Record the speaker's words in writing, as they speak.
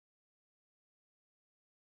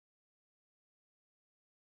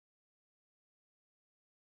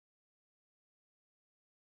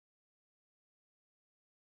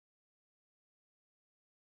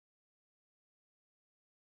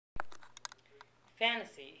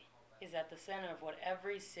Fantasy is at the center of what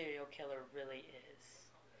every serial killer really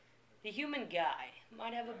is. The human guy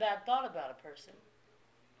might have a bad thought about a person.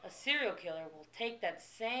 A serial killer will take that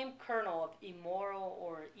same kernel of immoral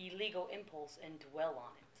or illegal impulse and dwell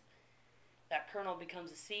on it. That kernel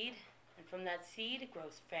becomes a seed, and from that seed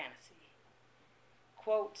grows fantasy.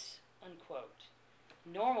 Quote, unquote.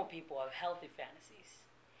 Normal people have healthy fantasies,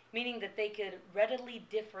 meaning that they could readily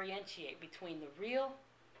differentiate between the real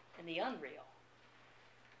and the unreal.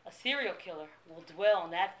 A serial killer will dwell on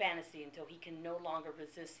that fantasy until he can no longer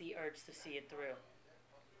resist the urge to see it through.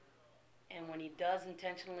 And when he does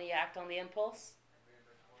intentionally act on the impulse,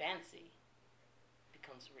 fantasy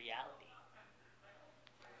becomes reality.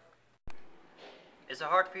 Is it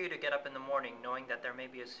hard for you to get up in the morning knowing that there may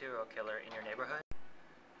be a serial killer in your neighborhood?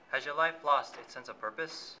 Has your life lost its sense of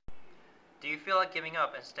purpose? Do you feel like giving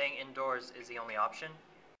up and staying indoors is the only option?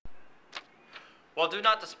 Well, do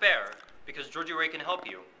not despair, because Georgie Ray can help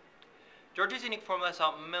you. Georgie's unique formula has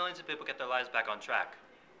helped millions of people get their lives back on track.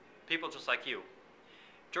 People just like you.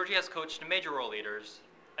 Georgie has coached major world leaders,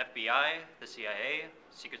 FBI, the CIA,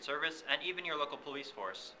 Secret Service, and even your local police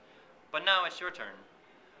force. But now it's your turn.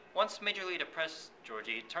 Once majorly depressed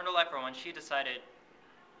Georgie turned her life around when she decided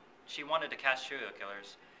she wanted to catch serial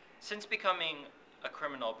killers. Since becoming a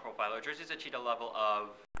criminal profiler, Georgie's achieved a level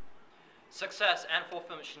of success and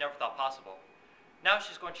fulfillment she never thought possible. Now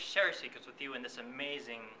she's going to share her secrets with you in this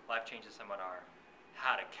amazing life-changing seminar,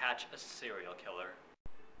 How to Catch a Serial Killer.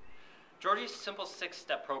 Georgie's simple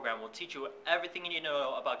 6-step program will teach you everything you need to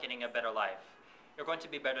know about getting a better life. You're going to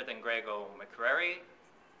be better than Grego McCrary,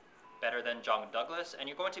 better than John Douglas, and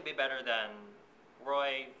you're going to be better than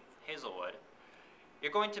Roy Hazelwood.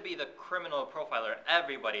 You're going to be the criminal profiler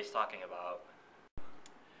everybody's talking about.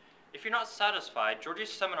 If you're not satisfied,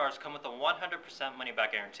 Georgie's seminars come with a 100%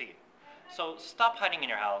 money-back guarantee. So stop hiding in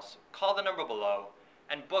your house, call the number below,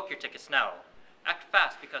 and book your tickets now. Act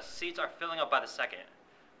fast because seats are filling up by the second.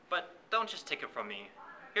 But don't just take it from me.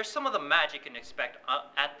 Here's some of the magic you can expect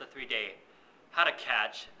at the 3-day How to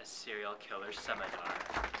Catch a Serial Killer seminar.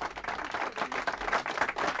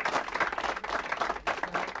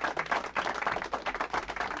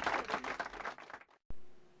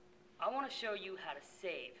 I want to show you how to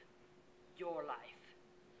save your life.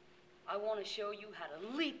 I want to show you how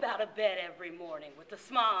to leap out of bed every morning with a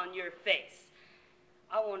smile on your face.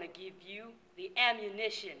 I want to give you the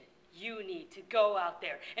ammunition you need to go out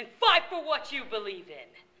there and fight for what you believe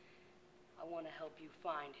in. I want to help you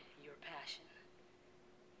find your passion.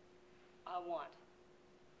 I want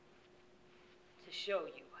to show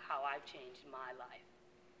you how I've changed my life,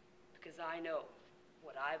 because I know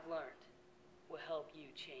what I've learned will help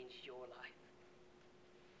you change your life.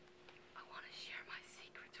 I want to share my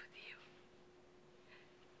secrets with you,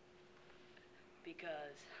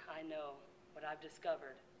 because I know what I've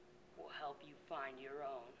discovered will help you find your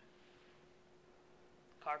own.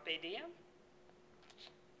 Carpe diem.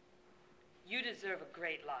 You deserve a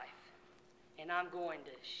great life, and I'm going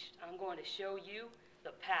to show you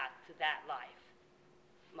the path to that life.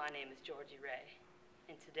 My name is Georgie Ray,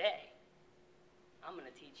 and today I'm going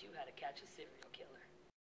to teach you how to catch a serial killer.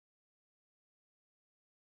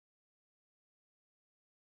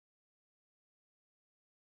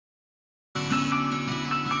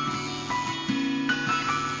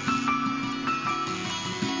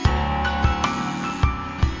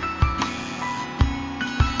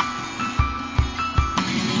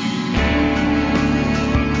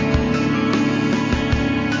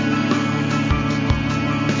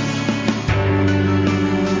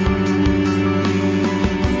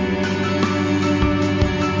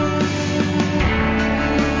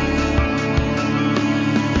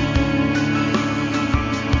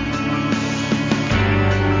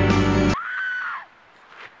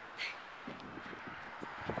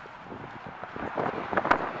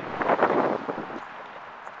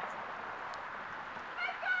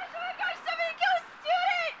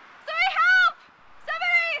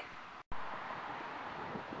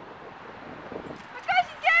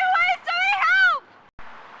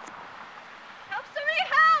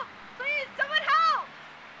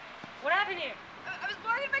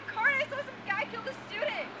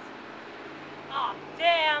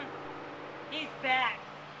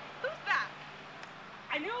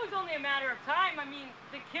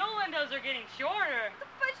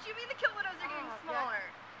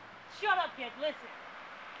 Shut up, kid. Listen.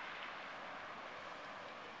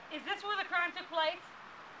 Is this where the crime took place?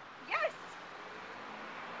 Yes.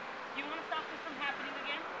 Do you want to stop this from happening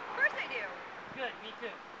again? Of course I do. Good, me too.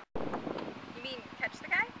 You mean catch the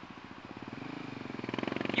guy?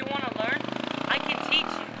 You want to learn? I can teach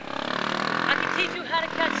you. I can teach you how to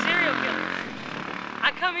catch serial killers.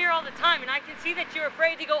 come here all the time, and I can see that you're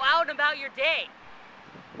afraid to go out and about your day.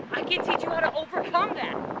 I can teach you how to overcome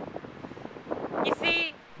that. You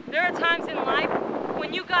see, there are times in life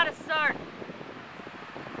when you gotta start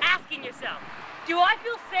asking yourself, do I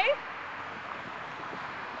feel safe?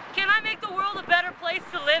 Can I make the world a better place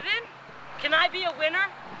to live in? Can I be a winner?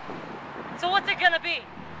 So what's it gonna be?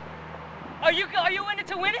 Are you in it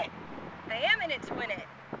to win it? I am in it to win it.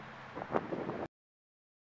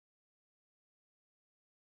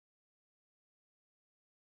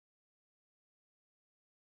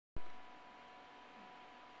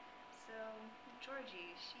 So,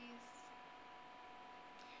 Georgie, she's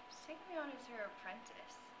taking me on as her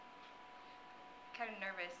apprentice. Kind of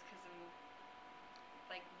nervous because I'm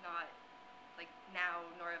not now,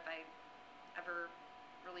 nor have I ever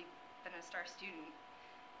really been a star student.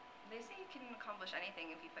 They say you can accomplish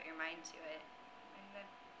anything if you put your mind to it. And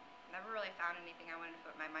I've never really found anything I wanted to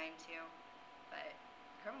put my mind to. But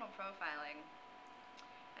criminal profiling,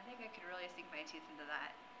 I think I could really sink my teeth into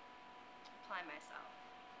that. Apply myself.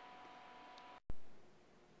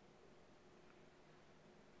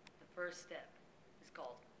 The first step is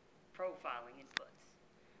called profiling inputs,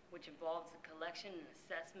 which involves the collection and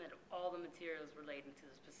assessment of all the materials relating to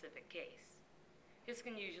the specific case. This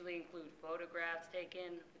can usually include photographs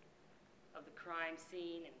taken of the crime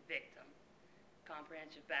scene and victim,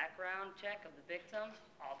 comprehensive background check of the victim,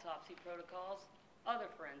 autopsy protocols, other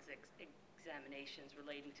forensic examinations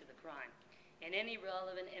relating to the crime, and any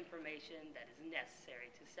relevant information that is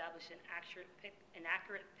necessary to establish an accurate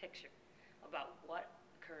picture about what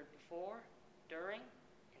occurred before, during,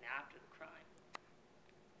 and after the crime.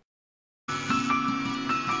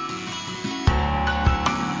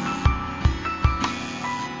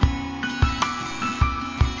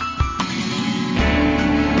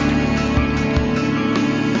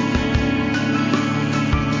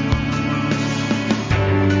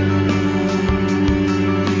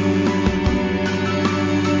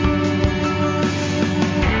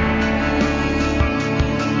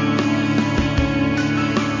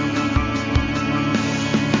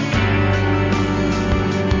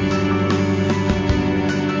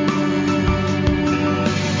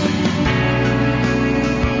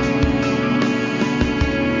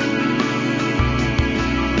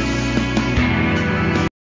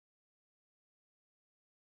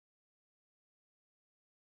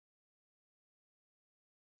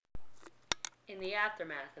 In the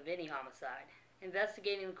aftermath of any homicide,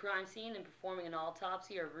 investigating the crime scene and performing an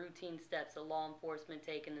autopsy are routine steps that law enforcement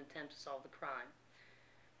take in an attempt to solve the crime.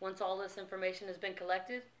 Once all this information has been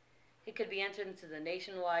collected, it could be entered into the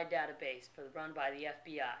nationwide database run by the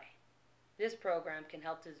FBI. This program can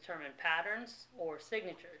help to determine patterns or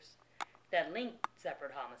signatures that link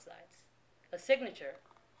separate homicides. A signature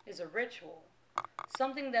is a ritual,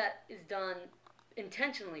 something that is done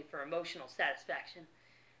intentionally for emotional satisfaction.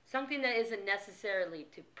 Something that isn't necessarily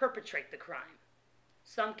to perpetrate the crime.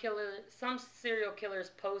 Some serial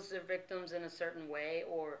killers pose their victims in a certain way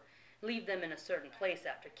or leave them in a certain place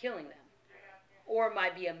after killing them. Or it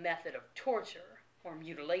might be a method of torture or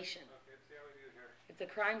mutilation. If the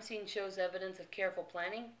crime scene shows evidence of careful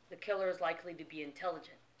planning, the killer is likely to be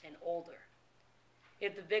intelligent and older.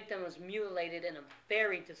 If the victim was mutilated in a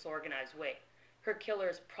very disorganized way, her killer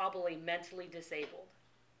is probably mentally disabled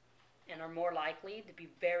and are more likely to be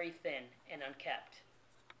very thin and unkempt.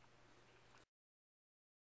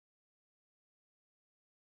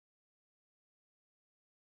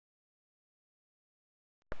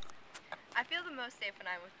 I feel the most safe when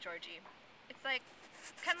I'm with Georgie. It's kind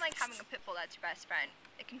of like having a pit bull that's your best friend.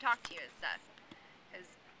 It can talk to you and stuff. Because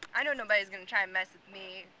I know nobody's going to try and mess with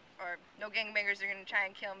me, or no gangbangers are going to try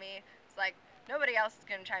and kill me. It's like nobody else is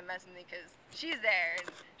going to try and mess with me because she's there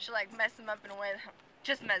and she'll mess them up in a way that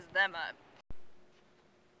just mess them up.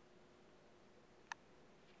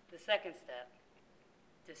 The second step,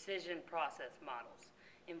 decision process models,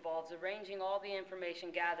 involves arranging all the information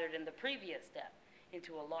gathered in the previous step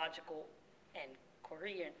into a logical and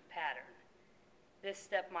coherent pattern. This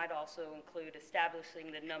step might also include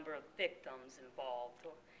establishing the number of victims involved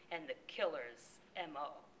and the killer's MO.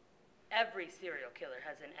 Every serial killer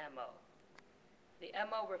has an MO. The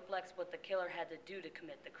MO reflects what the killer had to do to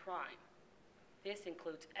commit the crime. This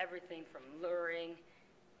includes everything from luring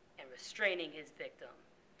and restraining his victim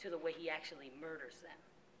to the way he actually murders them.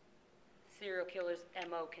 Serial killer's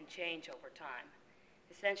MO can change over time.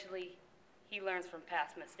 Essentially, he learns from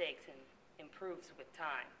past mistakes and improves with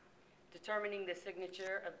time. Determining the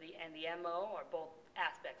signature and the MO are both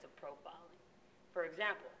aspects of profiling. For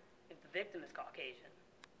example, if the victim is Caucasian,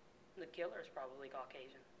 the killer is probably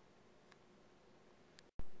Caucasian.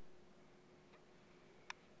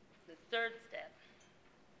 The third step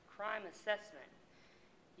crime assessment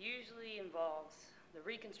usually involves the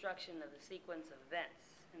reconstruction of the sequence of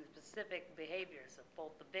events and the specific behaviors of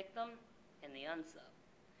both the victim and the unsub.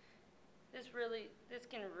 This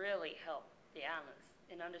can really help the analyst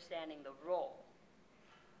in understanding the role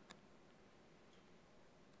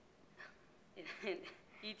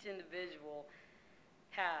each individual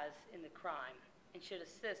has in the crime and should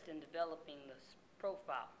assist in developing the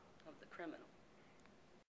profile of the criminal.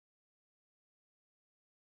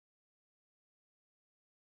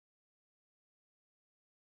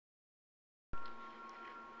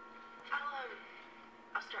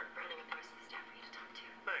 I'll start running up the rest of the staff for you to talk to.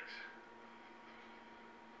 Thanks.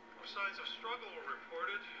 No signs of struggle were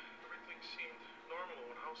reported. Everything seemed normal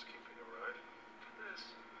when housekeeping arrived. There's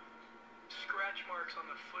scratch marks on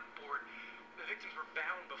the footboard. The victims were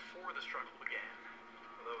bound before the struggle began.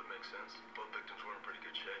 Well, that would make sense. Both victims were in pretty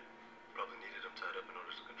good shape. Probably needed them tied up in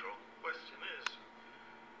order to control. Question is,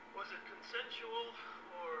 was it consensual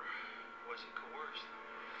or was it coerced?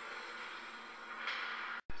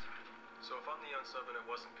 So if I'm the unsub and it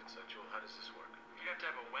wasn't consensual, how does this work? You have to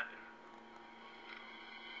have a weapon.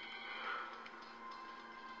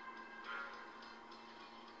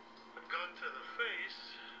 A gun to the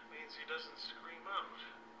face means he doesn't scream out.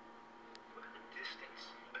 Look at the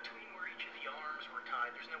distance between where each of the arms were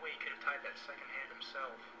tied. There's no way he could have tied that second hand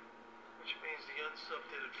himself. Which means the unsub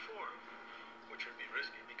did it for him. Which would be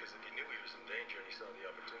risky, because if he knew he was in danger and he saw the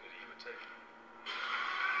opportunity, he would take it.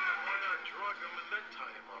 Why not drug him and then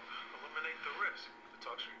tie him up? Eliminate the risk. The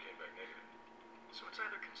talk stream came back negative. So it's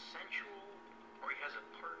either consensual or he has a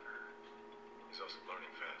partner. He's also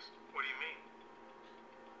learning fast. What do you mean?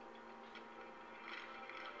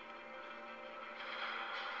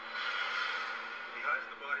 He hides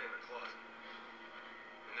the body in the closet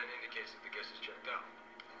and then indicates that the guest is checked out.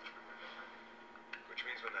 Which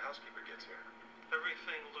means when the housekeeper gets here,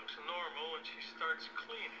 everything looks normal and she starts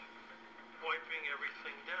cleaning, wiping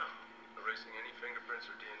everything down, erasing any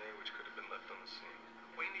fingerprints or DNA which could have been left on the scene.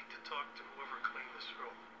 We need to talk to whoever cleaned this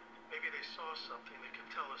room. Maybe they saw something that can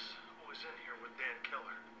tell us who was in here with Dan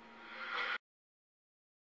Keller.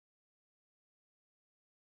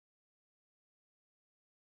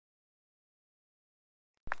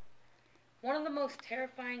 One of the most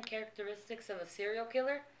terrifying characteristics of a serial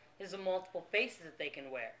killer is the multiple faces that they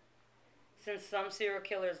can wear. Since some serial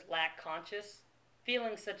killers lack conscience,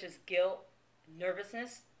 feelings such as guilt and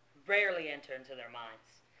nervousness rarely enter into their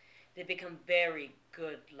minds. They become very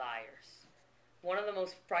good liars. One of the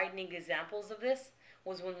most frightening examples of this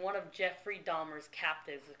was when one of Jeffrey Dahmer's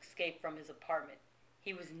captives escaped from his apartment.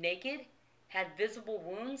 He was naked, had visible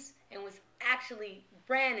wounds, and was actually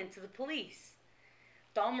ran into the police.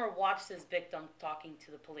 Dahmer watched his victim talking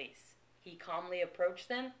to the police. He calmly approached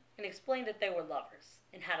them and explained that they were lovers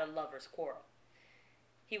and had a lover's quarrel.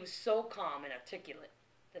 He was so calm and articulate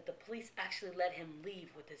that the police actually let him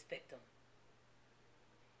leave with his victim.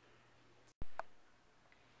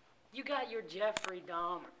 You got your Jeffrey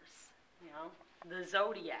Dahmers, the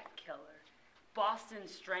Zodiac Killer, Boston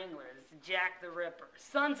Stranglers, Jack the Ripper,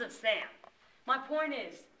 Sons of Sam. My point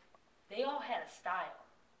is, they all had a style.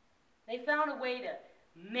 They found a way to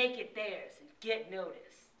make it theirs and get noticed.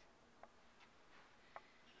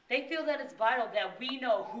 They feel that it's vital that we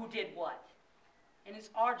know who did what, and it's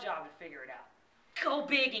our job to figure it out. Go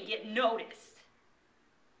big and get noticed.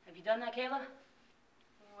 Have you done that, Kayla?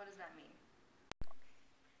 What does that mean?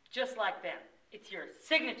 Just like them. It's your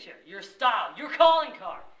signature, your style, your calling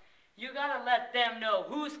card. You gotta let them know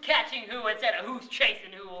who's catching who instead of who's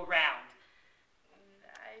chasing who around.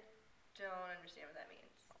 I don't understand what that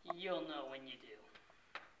means. You'll know when you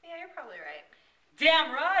do. Yeah, you're probably right.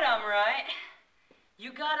 Damn right I'm right.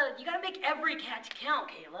 You gotta make every catch count,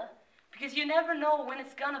 Kayla, because you never know when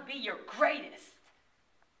it's gonna be your greatest.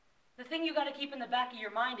 The thing you gotta keep in the back of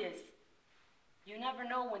your mind is, you never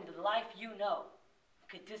know when the life you know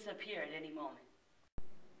could disappear at any moment.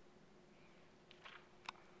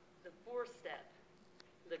 The fourth step,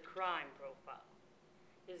 the crime profile,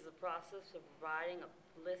 is the process of providing a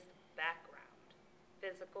list of background,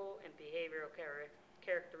 physical and behavioral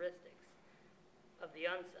characteristics of the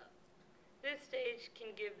unsub. This stage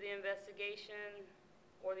can give the investigation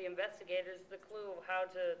or the investigators the clue of how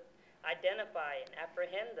to identify and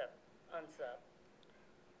apprehend the unsub.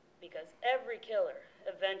 Because every killer,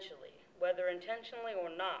 eventually, whether intentionally or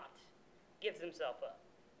not, gives himself up.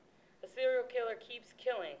 A serial killer keeps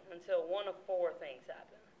killing until one of four things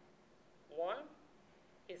happen. 1,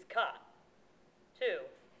 he's caught. 2,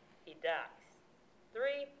 he dies.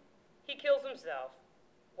 3, he kills himself.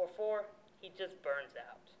 Or 4, he just burns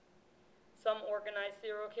out. Some organized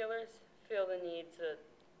serial killers feel the need to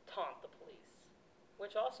taunt the police, which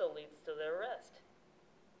which also leads to their arrest.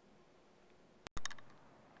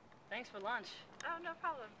 Thanks for lunch. Oh, no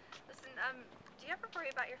problem. Listen, do you ever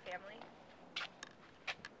worry about your family?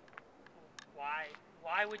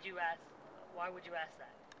 Why would you ask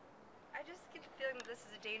that? I just get the feeling that this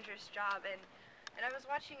is a dangerous job, and I was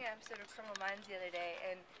watching an episode of Criminal Minds the other day,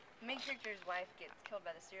 and the main character's wife gets killed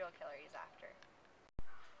by the serial killer he's after.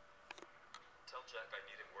 Tell Jack I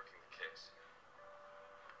need him working the case.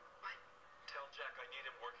 What? Tell Jack I need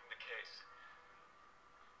him working the case.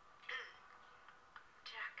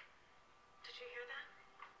 Jack, did you hear that?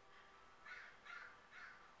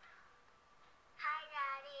 Hi,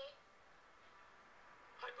 Daddy.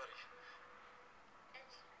 Hi, buddy.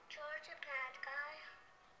 Is George a bad guy?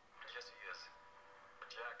 Yes, he is. But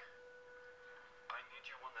Jack, I need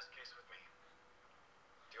you on this case with me.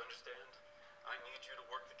 Do you understand? I need you to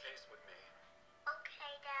work the case with me.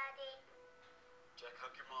 Okay, Daddy. Jack,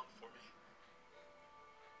 hug your mom for me.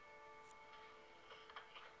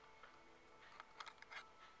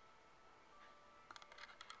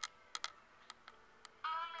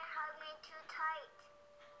 Mommy hugged me too tight.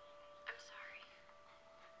 I'm sorry.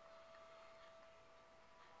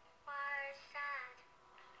 Why are you sad?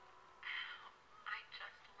 I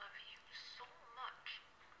just love you so much.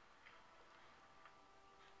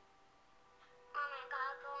 Mom, I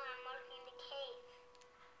gotta go. I'm working the case.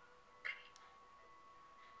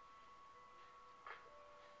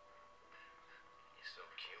 He's so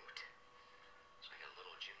cute. It's like a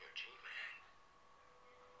little Junior G-Man.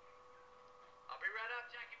 I'll be right up,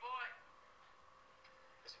 Jackie boy.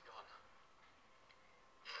 Is he gone?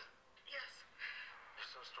 Yes.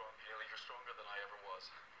 You're so strong, Haley. You're stronger than I ever was.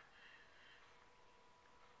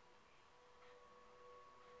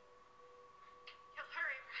 You'll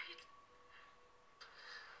hurry, right?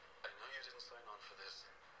 I know you didn't sign on for this.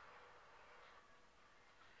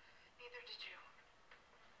 Neither did you.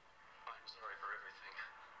 I'm sorry for everything.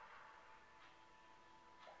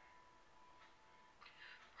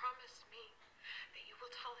 Promise me that you will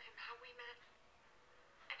tell him how we met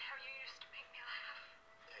and how you used to make me laugh.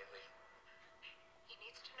 Haley, He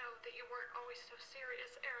needs to know that you weren't always so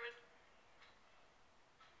serious, Aaron.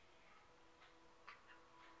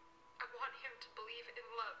 I want him to believe in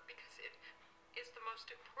love because it is the most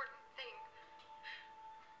important thing.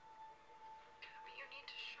 But you need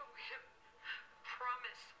to show him.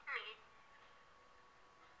 Promise me.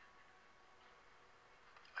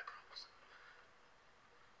 I promise.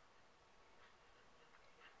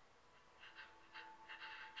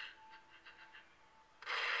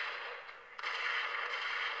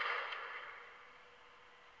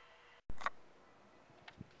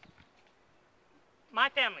 My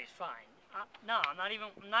family's fine. No, I'm not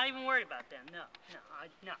even worried about them. No.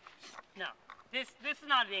 This is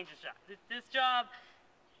not a dangerous job. This job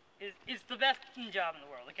is the best job in the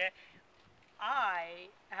world. Okay. I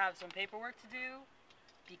have some paperwork to do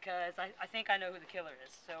because I think I know who the killer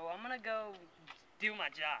is. So I'm gonna go do my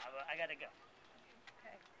job. I gotta go.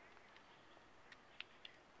 Okay.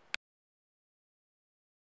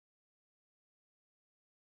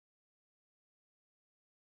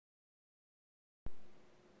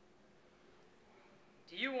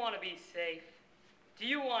 Do you want to be safe? Do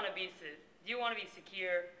you want to be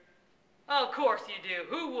secure? Oh, of course you do.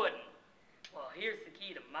 Who wouldn't? Well, here's the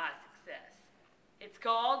key to my success. It's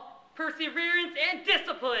called perseverance and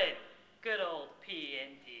discipline. Good old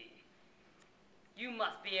P&D. You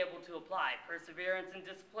must be able to apply perseverance and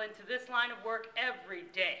discipline to this line of work every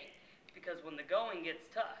day, because when the going gets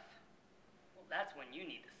tough, well, that's when you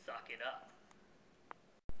need to suck it up.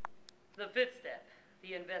 The fifth step,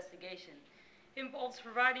 the investigation, involves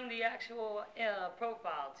providing the actual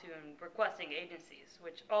profile to requesting agencies,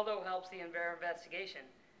 which, although helps the investigation,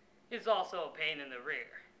 is also a pain in the rear,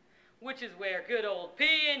 which is where good old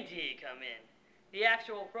P&D come in. The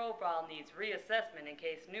actual profile needs reassessment in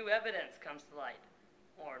case new evidence comes to light,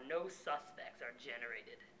 or no suspects are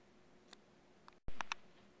generated.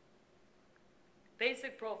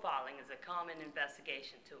 Basic profiling is a common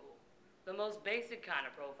investigation tool. The most basic kind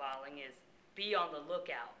of profiling is be on the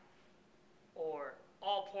lookout, or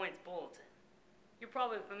all points bulletin. You're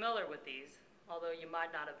probably familiar with these, although you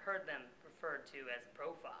might not have heard them referred to as a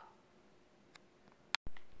profile.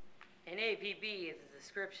 An APB is a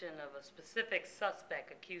description of a specific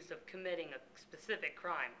suspect accused of committing a specific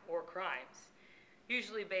crime or crimes,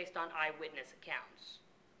 usually based on eyewitness accounts.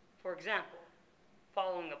 For example,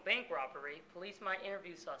 following a bank robbery, police might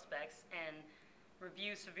interview suspects and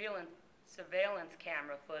review surveillance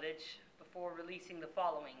camera footage before releasing the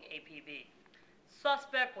following APB.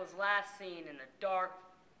 Suspect was last seen in a dark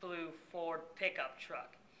blue Ford pickup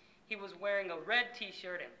truck. He was wearing a red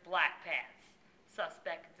t-shirt and black pants.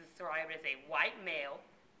 Suspect is described as a white male,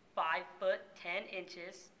 5 foot 10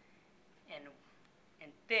 inches,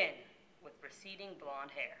 and thin, with receding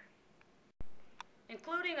blonde hair.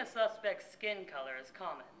 Including a suspect's skin color is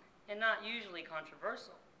common and not usually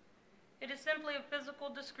controversial. It is simply a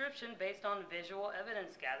physical description based on visual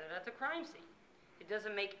evidence gathered at the crime scene. It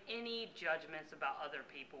doesn't make any judgments about other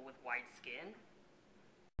people with white skin.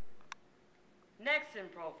 Next in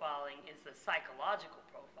profiling is the psychological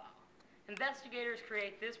profile. Investigators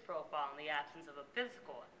create this profile in the absence of a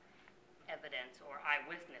physical evidence or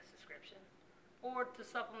eyewitness description, or to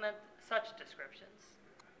supplement such descriptions.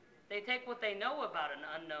 They take what they know about an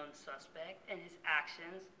unknown suspect and his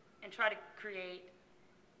actions and try to create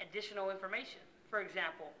additional information. For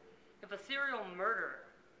example, if a serial murderer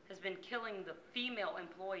has been killing the female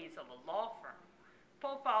employees of a law firm,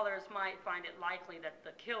 profilers might find it likely that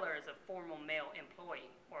the killer is a former male employee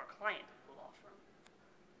or a client of the law firm.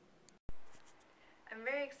 I'm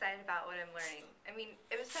very excited about what I'm learning. I mean,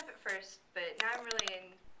 it was tough at first, but now I'm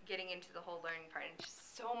really getting into the whole learning part, and it's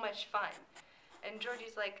just so much fun. And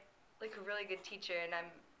Georgie's like a really good teacher, and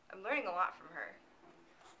I'm learning a lot from her.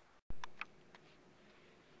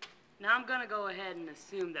 Now I'm gonna go ahead and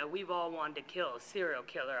assume that we've all wanted to kill a serial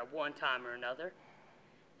killer at one time or another.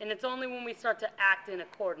 And it's only when we start to act in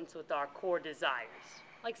accordance with our core desires,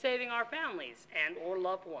 like saving our families and or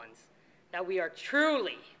loved ones, that we are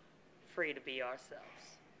truly free to be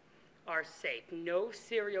ourselves. Our safe, no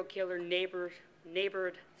serial killer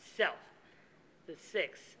neighbored self. The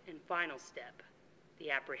sixth and final step, the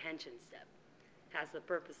apprehension step, has the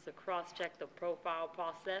purpose to cross-check the profile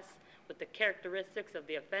process with the characteristics of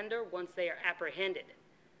the offender once they are apprehended.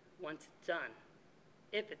 Once it's done,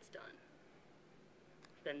 if it's done,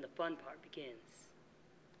 then the fun part begins.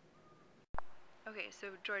 Okay, so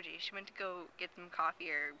Georgie, she went to go get some coffee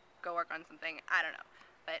or go work on something, I don't know.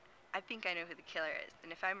 But I think I know who the killer is,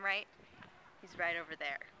 and if I'm right, he's right over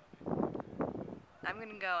there.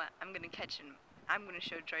 I'm gonna catch him. I'm gonna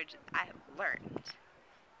show George that I have learned.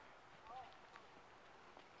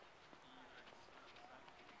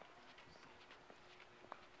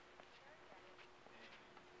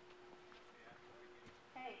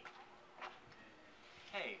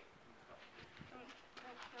 Hey.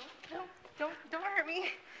 Don't hurt me.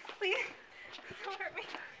 Please. Don't hurt me.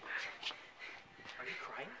 Are you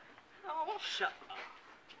crying? No. Shut up.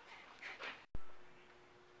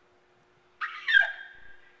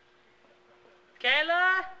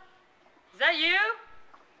 Kayla? Is that you?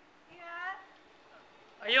 Yeah.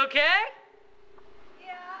 Are you okay?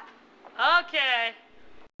 Yeah. Okay.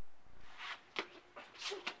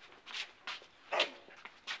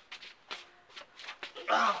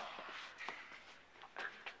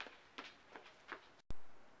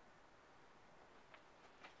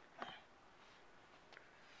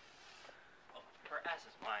 Her ass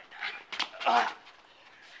is mine.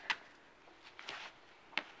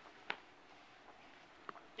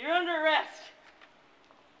 You're under arrest.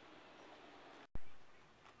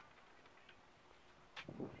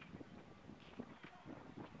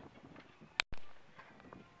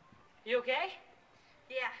 You okay?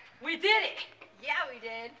 Yeah. We did it! Yeah, we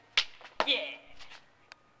did. Yeah!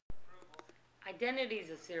 Identities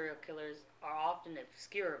of serial killers are often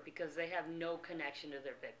obscure because they have no connection to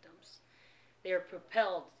their victims. They are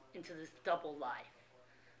propelled into this double life,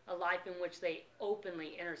 a life in which they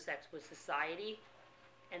openly intersect with society,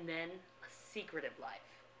 and then a secretive life.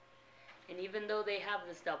 And even though they have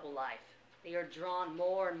this double life, they are drawn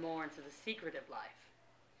more and more into the secretive life.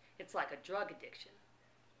 It's like a drug addiction.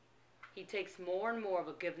 He takes more and more of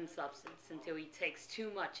a given substance until he takes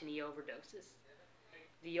too much and he overdoses.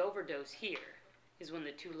 The overdose here is when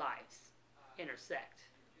the two lives intersect.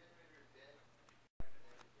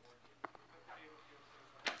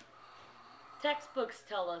 Textbooks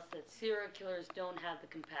tell us that serial killers don't have the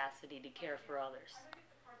capacity to care for others,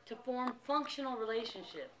 to form functional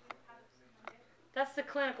relationships. That's the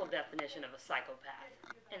clinical definition of a psychopath,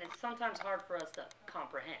 and it's sometimes hard for us to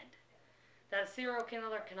comprehend. That a serial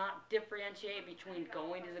killer cannot differentiate between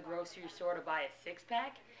going to the grocery store to buy a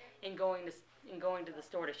six-pack and going to the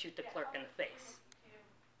store to shoot the clerk in the face.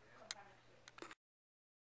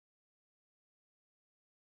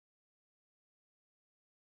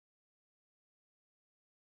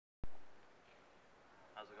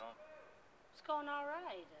 How's it going? It's going all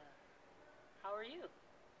right. How are you?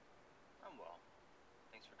 I'm well.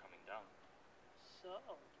 Thanks for coming down.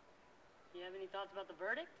 So, you have any thoughts about the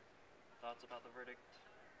verdict? Thoughts about the verdict?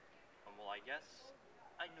 Well, I guess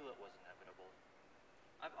I knew it was inevitable.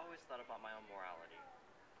 I've always thought about my own morality.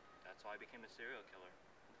 That's why I became a serial killer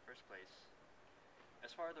in the first place.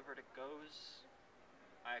 As far as the verdict goes,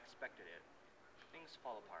 I expected it. things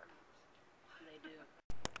fall apart. They do.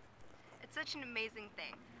 It's such an amazing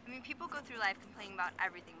thing. I mean, people go through life complaining about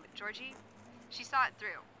everything, but Georgie, she saw it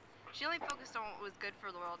through. She only focused on what was good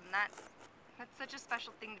for the world, and that's such a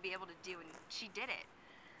special thing to be able to do, and she did it.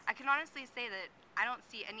 I can honestly say that I don't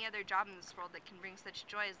see any other job in this world that can bring such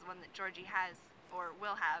joy as the one that Georgie has, or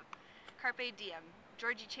will have. Carpe diem.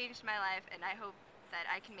 Georgie changed my life, and I hope that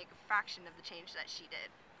I can make a fraction of the change that she did.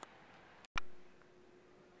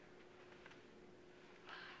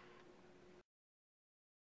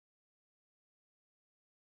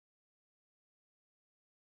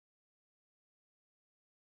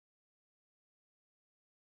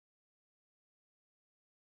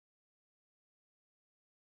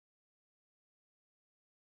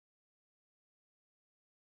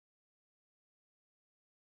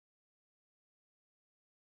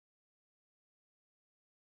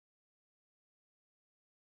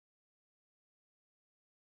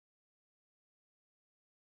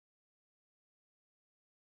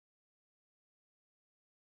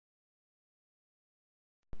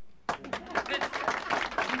 Good stuff.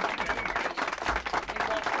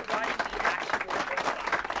 Involves providing the actual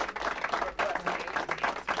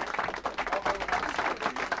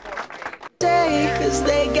Cause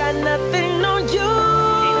they got nothing on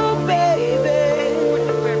you, baby.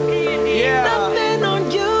 Yeah. Nothing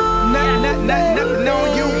on you. Nothing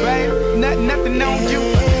on you, babe. Nothing on you.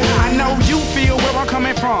 I know you feel where I'm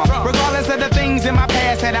coming from. Regardless of the things in my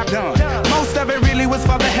past that I've done. Most of it really was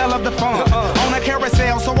for the hell of the fun. On a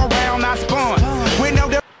carousel, so around I spun. With no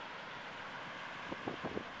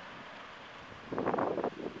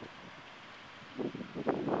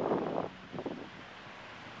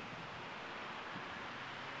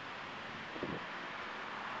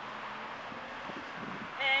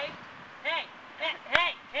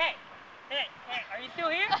Hey, are you still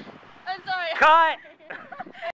here? I'm sorry. Cut!